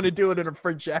 good. and I'm going to do it in a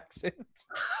French accent.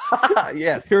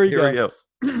 Yes. Here we go.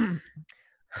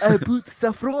 I put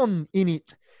saffron in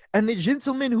it, and the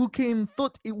gentleman who came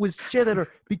thought it was cheddar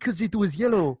because it was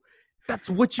yellow. That's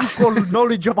what you call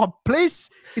knowledge of a place?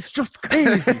 It's just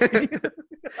crazy.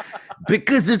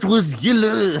 Because it was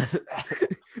yellow.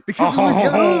 Because it was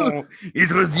yellow.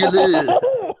 It was yellow.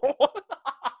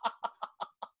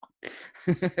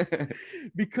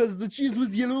 Because the cheese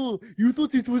was yellow. You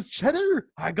thought it was cheddar?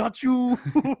 I got you.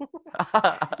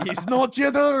 It's not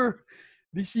cheddar.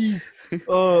 This is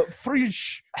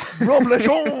French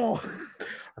Roblechon.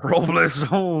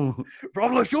 Roblechon.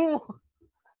 Roblechon.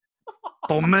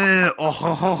 Tomé.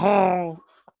 Oh.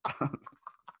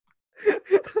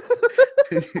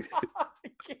 I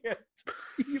can't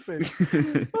even.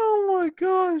 Oh my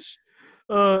gosh.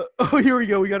 Here we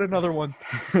go. We got another one.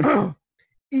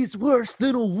 Is worse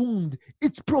than a wound.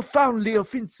 It's profoundly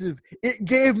offensive. It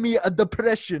gave me a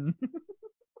depression.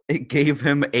 It gave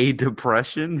him a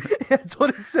depression? That's what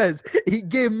it says. It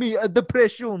gave me a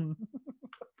depression.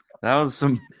 That was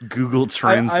some Google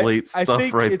Translate I stuff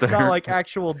think right it's there. not like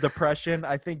actual depression.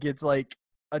 I think it's like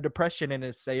a depression in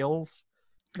his sales,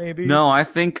 maybe. No, I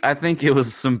think it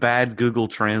was some bad Google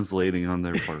translating on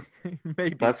their part.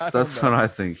 Maybe. That's what I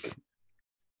think.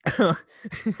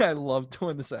 I love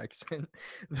doing this accent.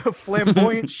 The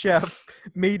flamboyant chef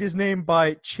made his name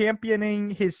by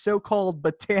championing his so-called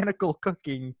botanical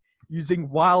cooking using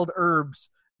wild herbs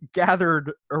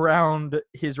gathered around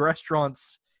his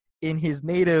restaurants in his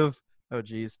native,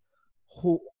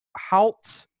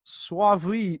 Haute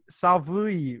Savoie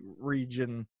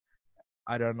region.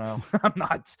 I don't know. I'm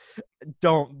not.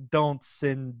 Don't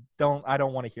send. Don't. I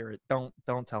don't want to hear it. Don't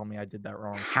tell me I did that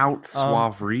wrong. Haute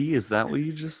Savoie, is that what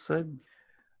you just said?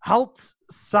 Haute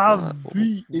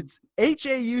Savoie. It's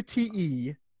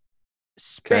HAUTE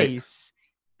space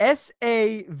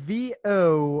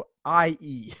SAVOIE.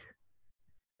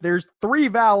 There's 3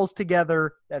 vowels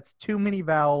together. That's too many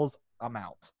vowels. I'm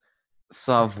out.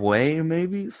 Savoy,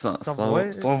 maybe?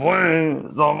 Savoy? Savoy.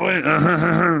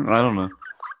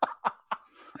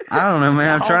 I don't know,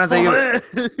 man. I'm trying to think of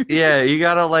it. Yeah, you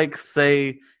gotta like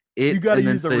say it. You gotta and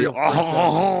then use a say, real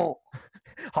French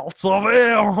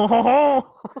accent.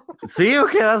 See,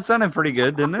 okay, that sounded pretty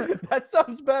good, didn't it? That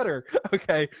sounds better.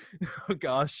 Okay. Oh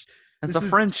gosh. That's This a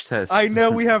is- French test. I know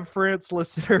we have France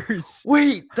listeners.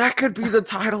 Wait, that could be the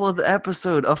title of the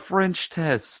episode, a French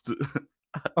test.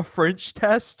 A French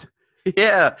test?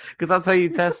 Yeah, because that's how you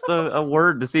test a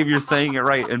word to see if you're saying it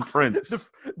right in French.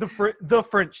 The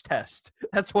French test.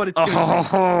 That's what it's going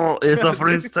to Oh, it's a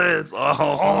French test. be.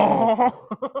 Oh.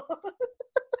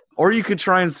 Or you could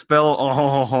try and spell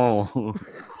oh.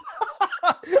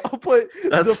 I'll put the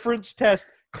That's- French test :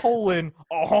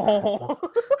 Oh.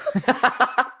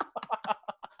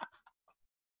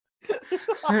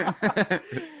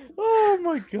 Oh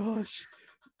my gosh.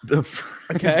 The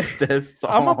French Okay. test.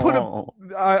 I'm gonna put oh.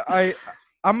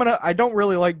 I don't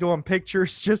really like doing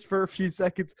pictures just for a few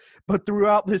seconds, but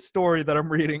throughout this story that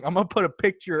I'm reading, I'm gonna put a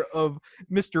picture of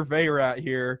Mr. Veyrat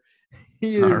here.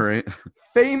 He is All right.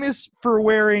 famous for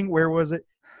wearing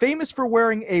famous for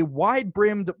wearing a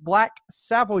wide-brimmed black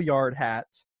Savoyard hat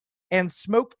and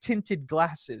smoke-tinted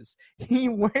glasses. He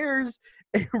wears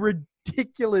a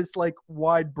ridiculous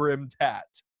wide-brimmed hat.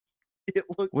 It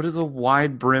looks. What is a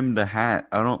wide brimmed hat?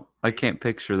 I can't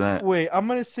picture that. Wait, I'm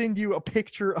gonna send you a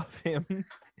picture of him.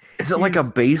 Is it like a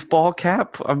He's- baseball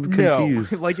cap? I'm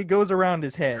confused. No, like it goes around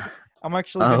his head. I'm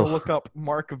actually gonna Oh. look up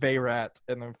Mark Veyrat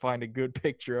and then find a good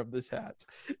picture of this hat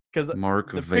because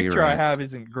Mark the picture I Veyrat. have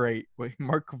isn't great. Wait,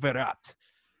 Mark Veyrat.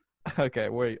 Okay,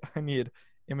 wait, I need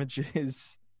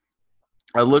images.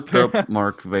 I looked up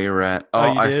Mark Veyrat. Oh,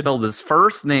 Oh, you I did? spelled his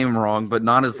first name wrong, but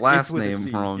not his last It's with a name C,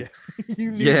 wrong. yeah.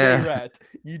 You knew Yeah. Veyrat.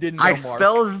 You didn't know I Mark.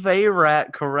 spelled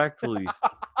Veyrat correctly.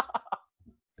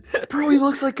 Bro, he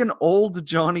looks like an old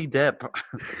Johnny Depp.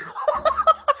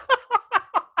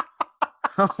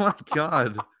 Oh my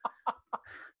god.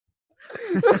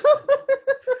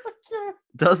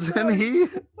 Doesn't he?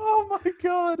 Oh my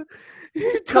god.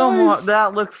 He Come on, does.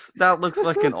 that looks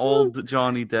like an old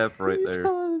Johnny Depp right He there.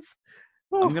 does.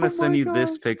 I'm gonna Oh send my you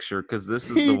this gosh. picture because this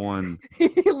is He- the one. He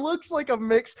looks like a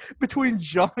mix between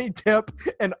Johnny Depp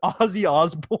and Ozzy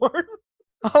Osbourne.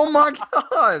 Oh my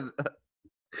god,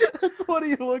 That's what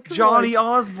he looks Johnny like.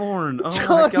 Osbourne. Oh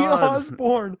my Johnny god.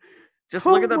 Osbourne. Just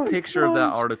look at the Oh my picture of that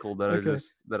gosh. article that Okay.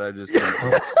 I just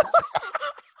sent.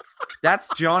 That's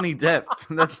Johnny Depp.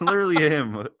 That's literally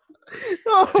him.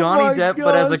 Oh Johnny my Depp,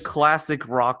 but as a gosh. classic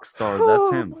rock star.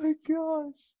 That's him. Oh my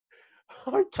gosh.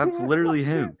 I That's can't- literally I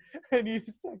him. can't. I need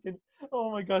a second.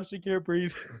 Oh my gosh, I can't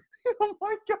breathe. Oh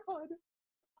my god.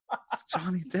 It's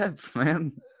Johnny Depp,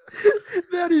 man.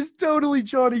 That is totally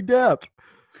Johnny Depp.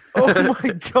 Oh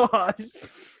my gosh.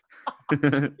 I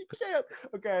can't.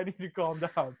 Okay, I need to calm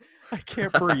down. I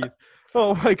can't breathe.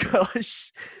 Oh my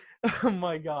gosh. Oh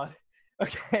my god.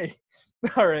 Okay.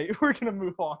 All right, we're gonna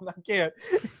move on. I can't.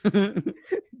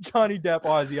 Johnny Depp,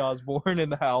 Ozzy Osbourne in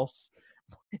the house.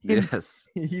 Yes.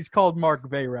 He's called Mark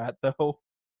Veyrat, though.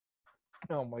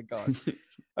 Oh my god.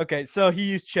 Okay, so he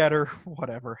used cheddar.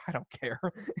 Whatever. I don't care.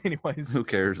 Anyways, Who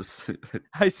cares?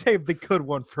 I saved the good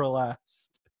one for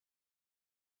last.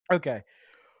 Okay.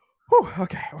 Whew,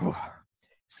 okay. Whew.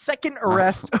 Second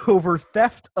arrest over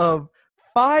theft of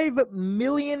 £5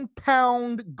 million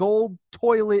gold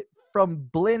toilet from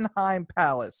Blenheim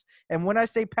Palace. And when I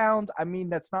say pounds, I mean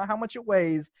that's not how much it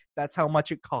weighs, that's how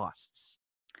much it costs.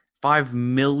 5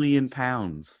 million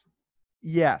pounds.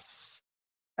 Yes.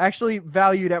 Actually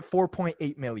valued at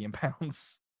 4.8 million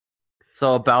pounds.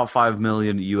 So about 5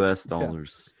 million US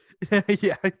dollars.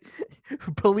 Yeah.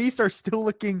 Police are still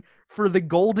looking for the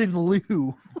golden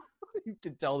loo. You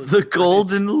can tell this The is British.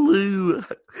 golden loo.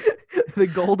 The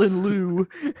golden loo,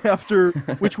 after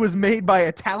which was made by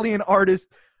Italian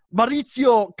artist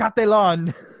Maurizio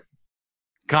Cattelan.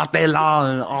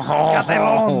 Catalan.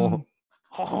 Cattelan.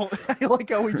 Oh, I like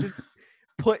how we just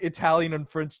put Italian and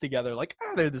French together. Like,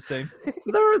 they're the same.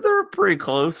 They're pretty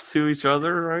close to each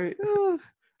other, right?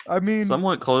 I mean,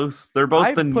 Somewhat close. They're both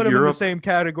I put in them in the Europe. same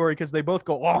category because they both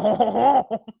go.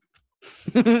 Oh.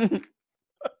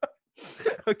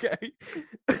 Okay.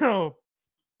 Oh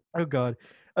God.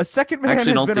 A second man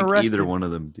Actually, I has don't been think arrested. either one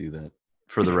of them do that.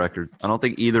 For the record, I don't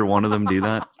think either one of them do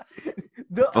that.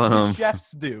 The But,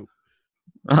 chefs do.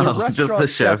 The Oh, just restaurant the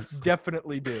chefs.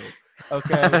 definitely do.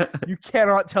 Okay, you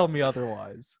cannot tell me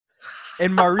otherwise.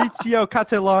 And Maurizio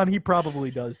Cattelan, he probably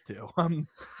does too.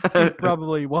 He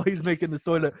probably while he's making this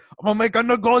toilet, I'm gonna make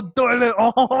a gold toilet.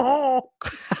 Oh,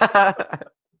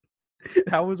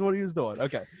 that was what he was doing.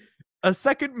 Okay, a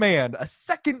second man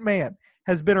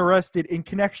has been arrested in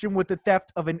connection with the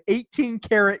theft of an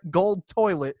 18-karat gold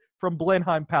toilet from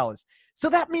Blenheim Palace. So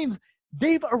that means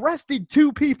they've arrested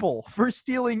 2 people for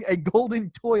stealing a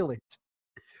golden toilet.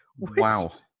 Which,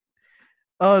 Wow.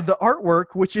 the artwork,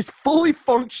 which is fully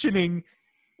functioning.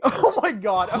 Oh my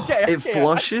god. Okay. It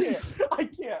flushes? I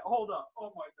can't. Hold up.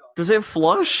 Oh my Does it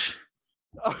flush?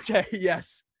 god. Okay.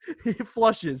 Yes. It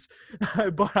flushes.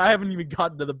 But I haven't even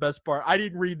gotten to the best part. I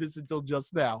didn't read this until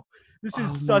just now. This is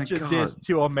Oh such my a diss God.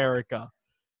 to America.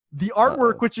 The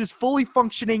artwork, which is fully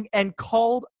functioning and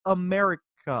called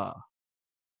America.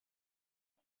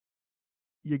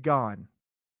 You gone.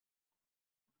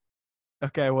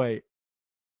 Okay, wait.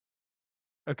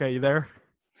 Okay, you there?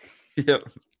 Yep.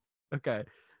 Okay.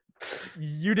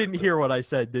 You didn't hear what I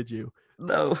said, did you?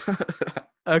 No.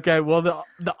 Okay, well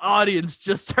the audience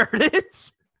just heard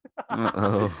it.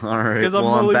 Uh-oh. All right. Because I'm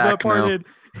Well, gonna I'm leave that back part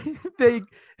now. in.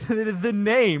 The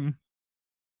name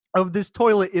of this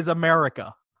toilet is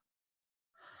America.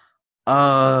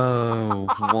 Oh,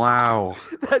 wow.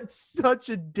 That's such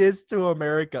a diss to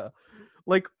America.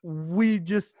 Like we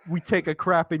take a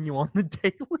crap in you on the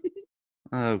daily.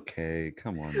 Okay,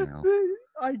 come on now.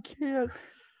 I can't.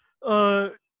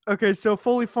 Okay, so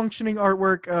fully functioning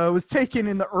artwork was taken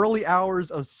in the early hours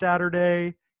of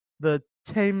Saturday. The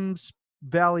Thames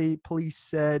Valley Police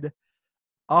said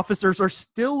officers are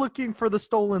still looking for the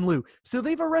stolen loo. So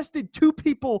they've arrested 2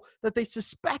 people that they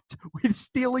suspect with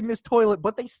stealing this toilet,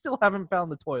 but they still haven't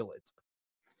found the toilet.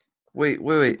 Wait.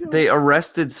 doing? They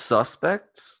arrested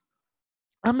suspects?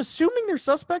 I'm assuming they're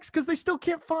suspects because they still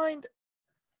can't find.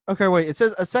 Okay, wait. It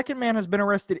says a second man has been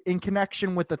arrested in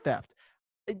connection with the theft.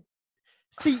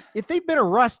 See, if they've been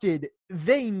arrested,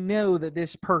 they know that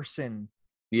this person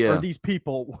Yeah. or these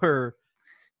people were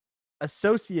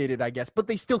associated, I guess, but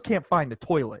they still can't find the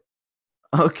toilet.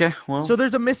 Okay, well. So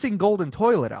there's a missing golden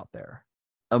toilet out there.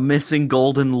 A missing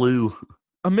golden loo.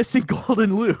 A missing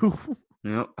golden loo.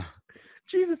 Yep.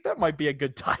 Jesus, that might be a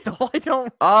good title. I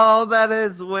don't. Oh, that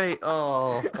is. Wait.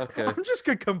 Oh, okay. I'm just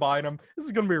gonna combine them. This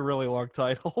is gonna be a really long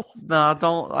title. No,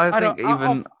 don't. I think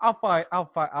don't,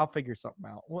 I'll figure something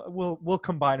out. We'll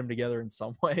combine them together in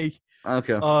some way.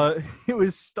 Okay. It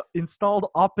was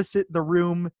installed opposite the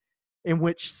room in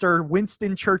which Sir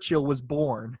Winston Churchill was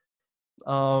born.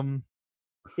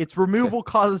 Its removal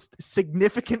caused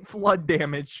significant flood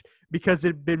damage because it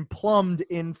had been plumbed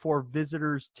in for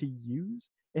visitors to use.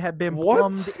 It had been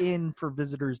plumbed in for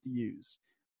visitors to use.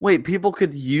 Wait, people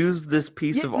could use this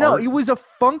piece of art? No, it was a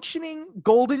functioning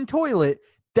golden toilet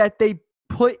that they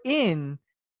put in,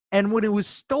 and when it was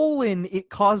stolen, it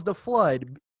caused a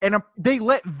flood. And they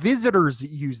let visitors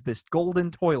use this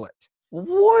golden toilet.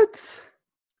 What?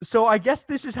 So I guess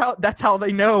that's how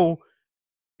they know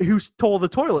who stole the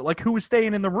toilet. Like, who was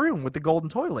staying in the room with the golden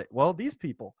toilet? Well, these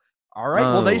people. All right,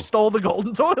 well, they stole the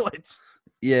golden toilets.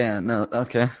 Yeah, no,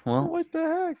 okay, well. What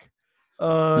the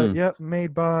heck? Yep,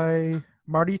 made by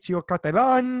Maurizio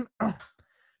Catalan.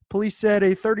 Police said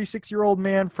a 36-year-old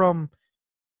man from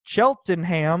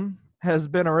Cheltenham has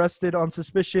been arrested on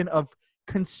suspicion of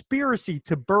conspiracy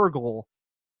to burgle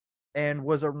and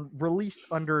was released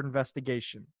under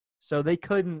investigation. So they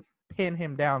couldn't pin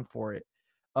him down for it.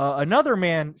 Another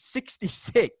man,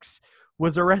 66,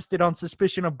 was arrested on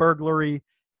suspicion of burglary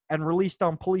and released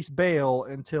on police bail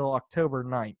until October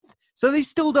 9th. So they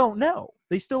still don't know.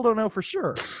 They still don't know for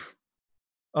sure.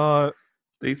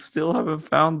 They still haven't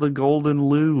found the golden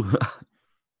loo.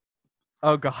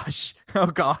 Oh, gosh.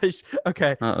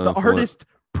 Okay. Uh-oh, the artist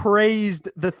praised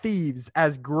the thieves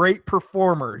as great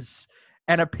performers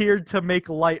and appeared to make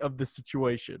light of the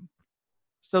situation.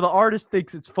 So the artist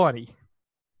thinks it's funny.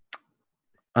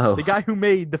 Oh. The guy who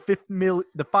made the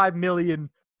 £5 million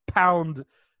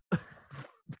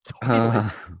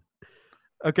toilet.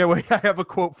 Okay, wait, I have a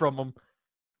quote from him.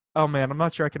 Oh man, I'm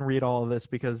not sure I can read all of this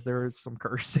because there is some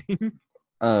cursing.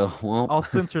 Oh, well. I'll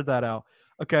censor that out.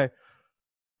 Okay,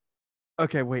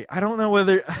 wait, I don't know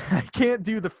whether I can't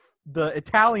do the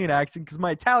Italian accent because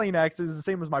my Italian accent is the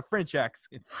same as my French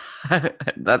accent.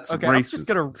 That's okay.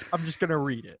 racist. I'm just gonna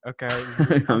read it. Okay.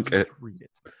 Okay. Just read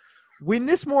it. When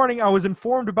this morning I was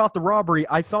informed about the robbery,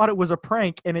 I thought it was a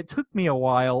prank, and it took me a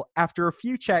while, after a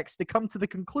few checks, to come to the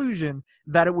conclusion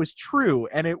that it was true,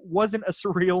 and it wasn't a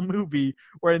surreal movie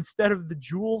where instead of the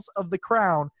jewels of the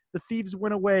crown, the thieves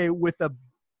went away with a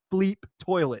bleep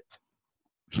toilet.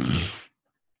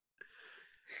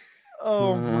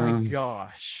 Oh my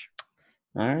gosh.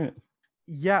 All right.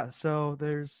 Yeah, so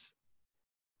there's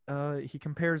he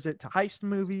compares it to heist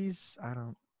movies.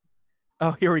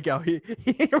 Oh, here we go.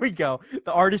 Here we go.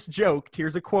 The artist joked.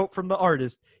 Here's a quote from the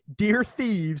artist. "Dear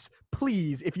thieves,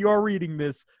 please, if you are reading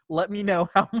this, let me know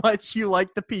how much you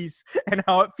like the piece and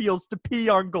how it feels to pee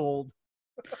on gold."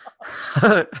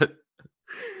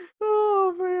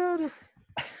 Oh, man.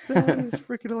 That is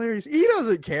freaking hilarious. He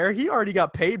doesn't care. He already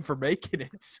got paid for making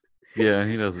it. Yeah,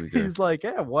 he doesn't care. He's like,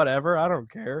 yeah, whatever. I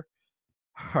don't care.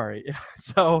 All right.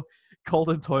 So,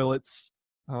 golden toilets,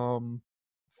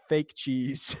 fake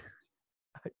cheese.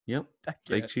 Yep.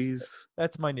 Fake cheese.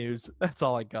 That's my news. That's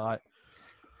all I got.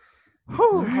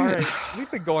 Whew, all right.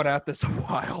 We've been going at this a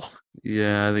while.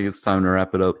 Yeah, I think it's time to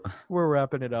wrap it up. We're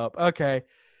wrapping it up. Okay.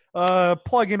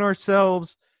 Plug in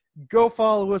ourselves. Go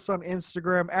follow us on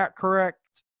Instagram at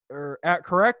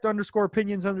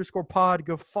correct_opinions_pod.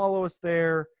 Go follow us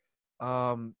there.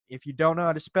 If you don't know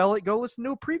how to spell it, go listen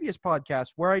to a previous podcast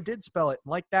where I did spell it,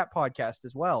 like that podcast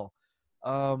as well.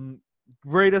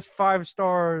 Rate us 5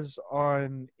 stars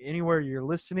on anywhere you're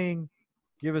listening.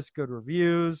 Give us good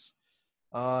reviews.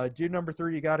 Dude number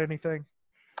 3, you got anything?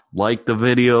 Like the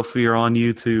video if you're on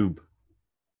YouTube.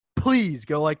 Please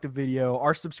go like the video.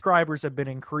 Our subscribers have been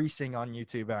increasing on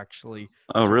YouTube, actually.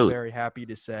 Oh, really? I'm very happy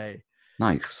to say.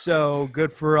 Nice. So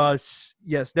good for us.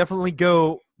 Yes, definitely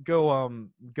go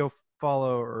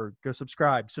follow or go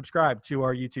subscribe to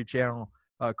our YouTube channel,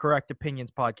 Correct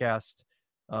Opinions Podcast.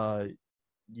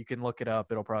 You can look it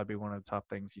up. It'll probably be one of the top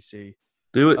things you see.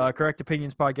 Do it. Correct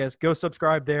Opinions Podcast. Go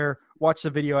subscribe there. Watch the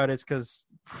video edits because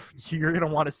you're going to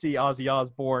want to see Ozzy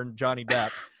Osbourne, Johnny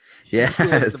Depp. Yes.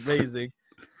 It's amazing.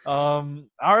 All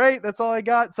right. That's all I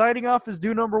got. Signing off is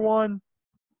dude number 1.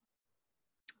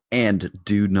 And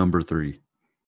dude number 3.